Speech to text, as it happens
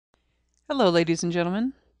Hello, ladies and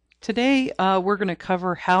gentlemen. Today we're going to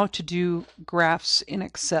cover how to do graphs in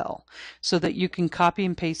Excel so that you can copy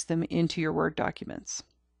and paste them into your Word documents.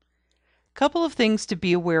 Couple of things to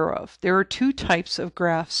be aware of. There are two types of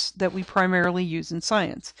graphs that we primarily use in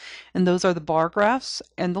science, and those are the bar graphs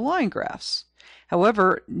and the line graphs.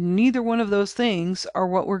 However, neither one of those things are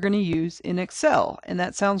what we're going to use in Excel, and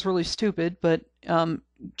that sounds really stupid, but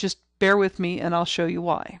just bear with me and I'll show you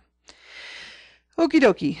why. Okie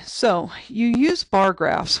dokie. So you use bar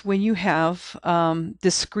graphs when you have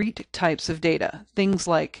discrete types of data, things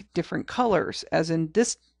like different colors, as in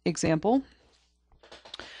this example,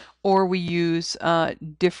 or we use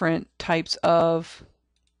different types of,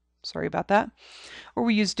 sorry about that, or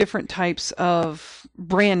we use different types of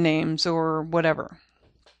brand names or whatever.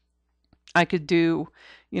 I could do,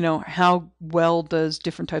 how well does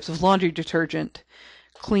different types of laundry detergent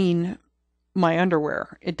clean my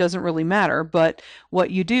underwear. It doesn't really matter, but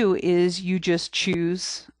what you do is you just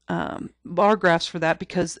choose bar graphs for that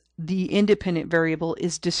because the independent variable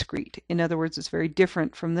is discrete. In other words, it's very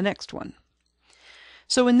different from the next one.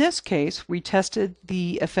 So in this case, we tested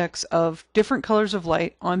the effects of different colors of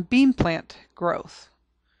light on bean plant growth.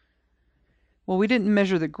 Well, we didn't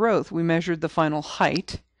measure the growth, we measured the final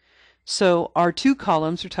height. So our two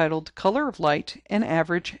columns are titled color of light and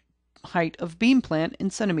average height of bean plant in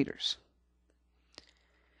centimeters.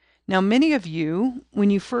 Now, many of you,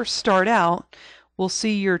 when you first start out, will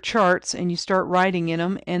see your charts and you start writing in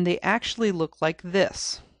them, and they actually look like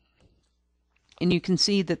this. And you can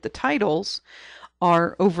see that the titles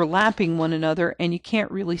are overlapping one another and you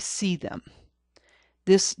can't really see them.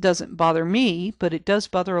 This doesn't bother me, but it does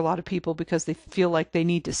bother a lot of people because they feel like they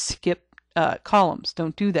need to skip columns.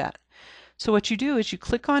 Don't do that. So what you do is you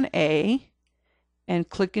click on A and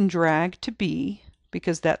click and drag to B,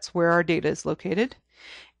 because that's where our data is located.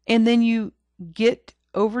 And then you get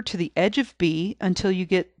over to the edge of B until you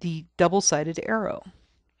get the double-sided arrow.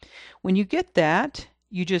 When you get that,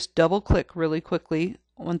 you just double-click really quickly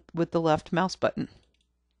with the left mouse button.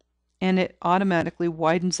 And it automatically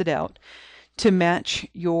widens it out to match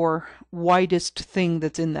your widest thing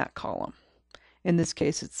that's in that column. In this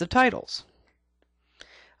case, it's the titles.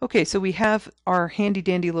 Okay, so we have our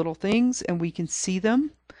handy-dandy little things, and we can see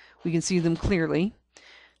them. We can see them clearly.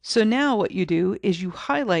 So now what you do is you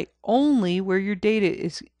highlight only where your data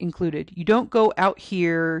is included. You don't go out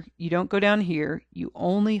here, you don't go down here, you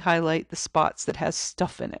only highlight the spots that has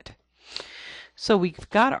stuff in it. So we've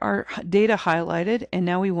got our data highlighted, and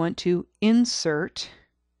now we want to insert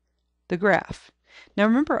the graph. Now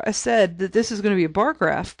remember, I said that this is going to be a bar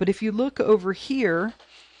graph, but if you look over here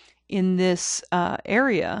in this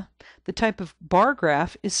area, the type of bar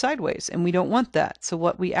graph is sideways, and we don't want that. So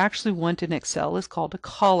what we actually want in Excel is called a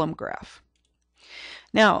column graph.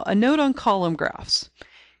 Now, a note on column graphs.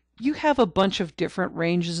 You have a bunch of different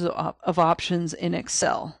ranges of options in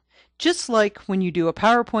Excel. Just like when you do a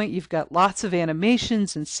PowerPoint, you've got lots of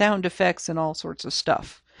animations and sound effects and all sorts of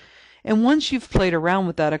stuff. And once you've played around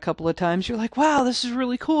with that a couple of times, you're like, wow, this is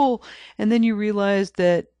really cool. And then you realize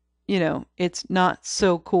that it's not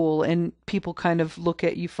so cool, and people kind of look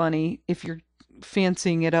at you funny if you're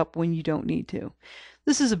fancying it up when you don't need to.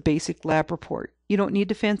 This is a basic lab report. You don't need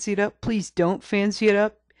to fancy it up. Please don't fancy it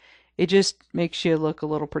up. It just makes you look a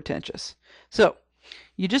little pretentious. So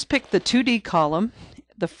you just pick the 2D column,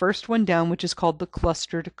 the first one down, which is called the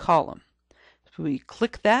clustered column. So we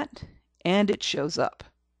click that and it shows up.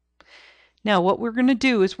 Now what we're going to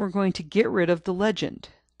do is we're going to get rid of the legend.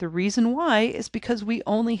 The reason why is because we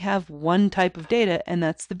only have one type of data, and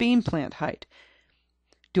that's the bean plant height.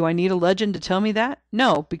 Do I need a legend to tell me that?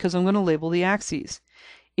 No, because I'm going to label the axes.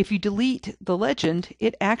 If you delete the legend,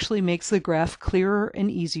 it actually makes the graph clearer and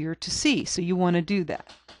easier to see, so you want to do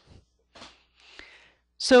that.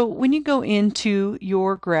 So when you go into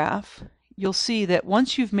your graph, you'll see that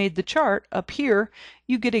once you've made the chart, up here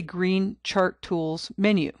you get a green Chart Tools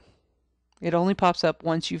menu. It only pops up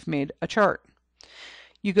once you've made a chart.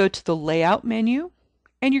 You go to the Layout menu,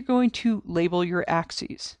 and you're going to label your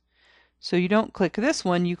axes. So you don't click this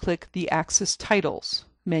one, you click the Axis Titles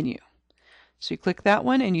menu. So you click that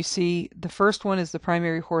one, and you see the first one is the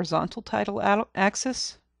primary horizontal title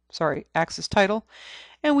axis, axis title,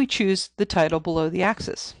 and we choose the title below the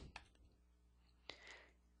axis.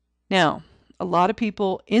 Now, a lot of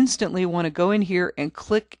people instantly want to go in here and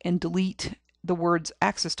click and delete the words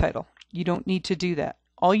axis title. You don't need to do that.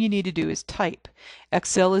 All you need to do is type.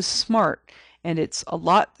 Excel is smart, and it's a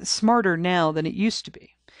lot smarter now than it used to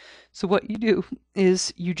be. So what you do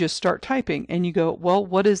is you just start typing, and you go, well,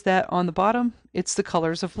 what is that on the bottom? It's the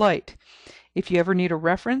colors of light. If you ever need a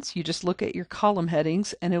reference, you just look at your column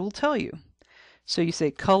headings, and it will tell you. So you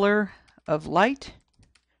say color of light,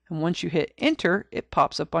 and once you hit enter, it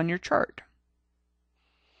pops up on your chart.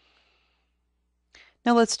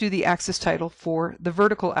 Now let's do the axis title for the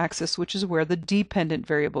vertical axis, which is where the dependent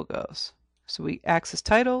variable goes. So we axis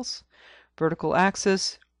titles, vertical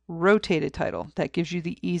axis, rotated title. That gives you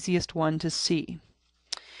the easiest one to see.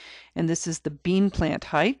 And this is the bean plant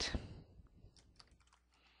height.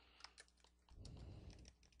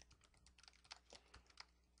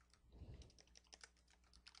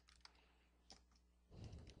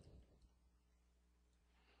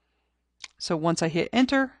 So once I hit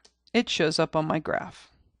enter, it shows up on my graph.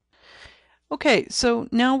 Okay, so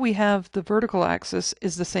now we have the vertical axis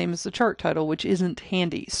is the same as the chart title, which isn't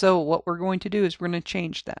handy. So what we're going to do is we're going to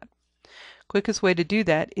change that. Quickest way to do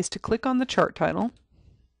that is to click on the chart title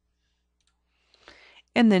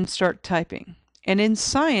and then start typing. And in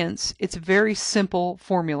Science, it's a very simple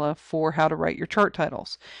formula for how to write your chart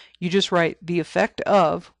titles. You just write the effect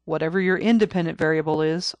of whatever your independent variable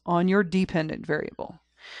is on your dependent variable.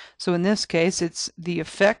 So in this case, it's the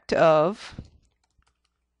effect of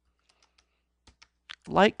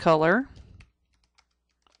light color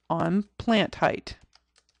on plant height.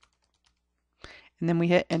 And then we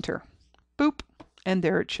hit enter. Boop, and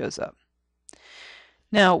there it shows up.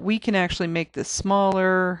 Now we can actually make this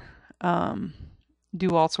smaller, do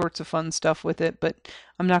all sorts of fun stuff with it, but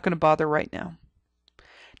I'm not going to bother right now.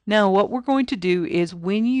 Now what we're going to do is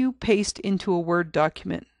when you paste into a Word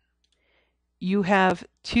document, you have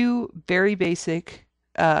two very basic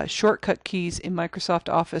shortcut keys in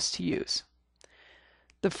Microsoft Office to use.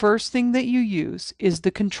 The first thing that you use is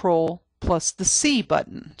the Control plus the C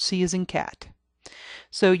button. C as in cat.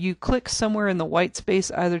 So you click somewhere in the white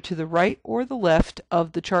space either to the right or the left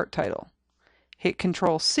of the chart title. Hit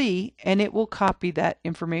Control C and it will copy that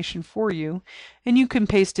information for you, and you can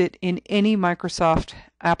paste it in any Microsoft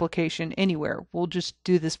application anywhere. We'll just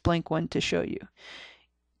do this blank one to show you.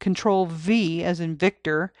 Control V as in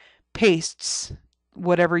Victor pastes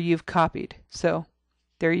whatever you've copied. So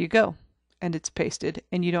there you go. And it's pasted,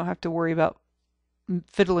 and you don't have to worry about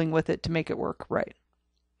fiddling with it to make it work right.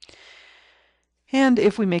 And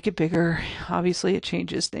if we make it bigger, obviously it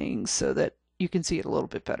changes things so that you can see it a little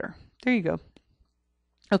bit better. There you go.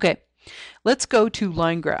 Okay, let's go to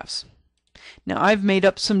line graphs. Now I've made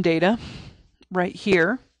up some data right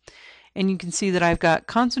here, and you can see that I've got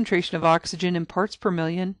concentration of oxygen in parts per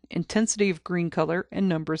million, intensity of green color, and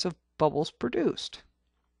numbers of bubbles produced.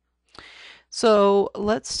 So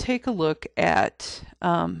let's take a look at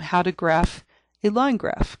how to graph a line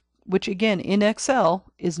graph, which again in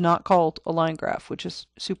Excel is not called a line graph, which is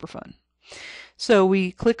super fun. So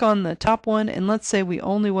we click on the top one, and let's say we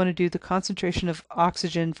only want to do the concentration of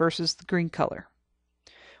oxygen versus the green color.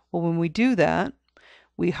 Well, when we do that,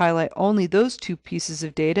 we highlight only those two pieces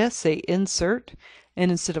of data, say insert,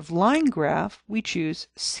 and instead of line graph, we choose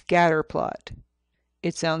scatter plot.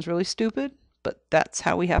 It sounds really stupid, but that's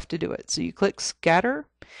how we have to do it. So you click scatter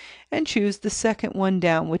and choose the second one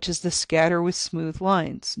down, which is the scatter with smooth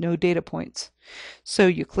lines, no data points. So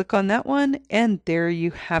you click on that one and there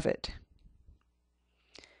you have it.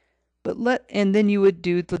 And then you would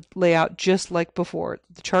do the layout just like before.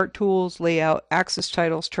 The chart tools, layout, axis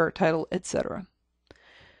titles, chart title, etc.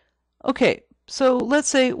 Okay, so let's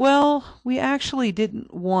say, well, we actually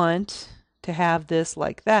didn't want to have this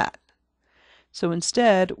like that. So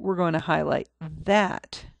instead, we're going to highlight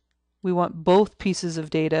that. We want both pieces of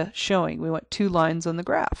data showing. We want two lines on the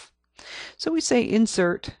graph. So we say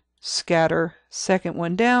insert, scatter, second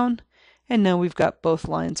one down, and now we've got both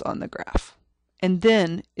lines on the graph. And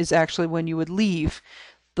then is actually when you would leave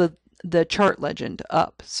the chart legend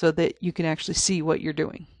up so that you can actually see what you're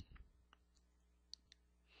doing.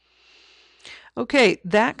 Okay,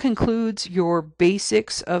 that concludes your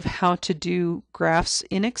basics of how to do graphs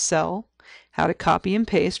in Excel. How to copy and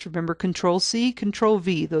paste. Remember Control C, Control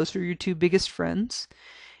V. Those are your two biggest friends.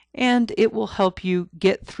 And it will help you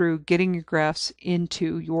get through getting your graphs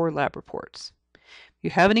into your lab reports. If you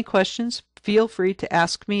have any questions, feel free to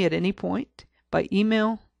ask me at any point by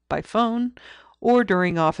email, by phone, or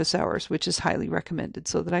during office hours, which is highly recommended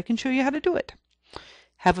so that I can show you how to do it.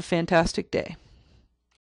 Have a fantastic day.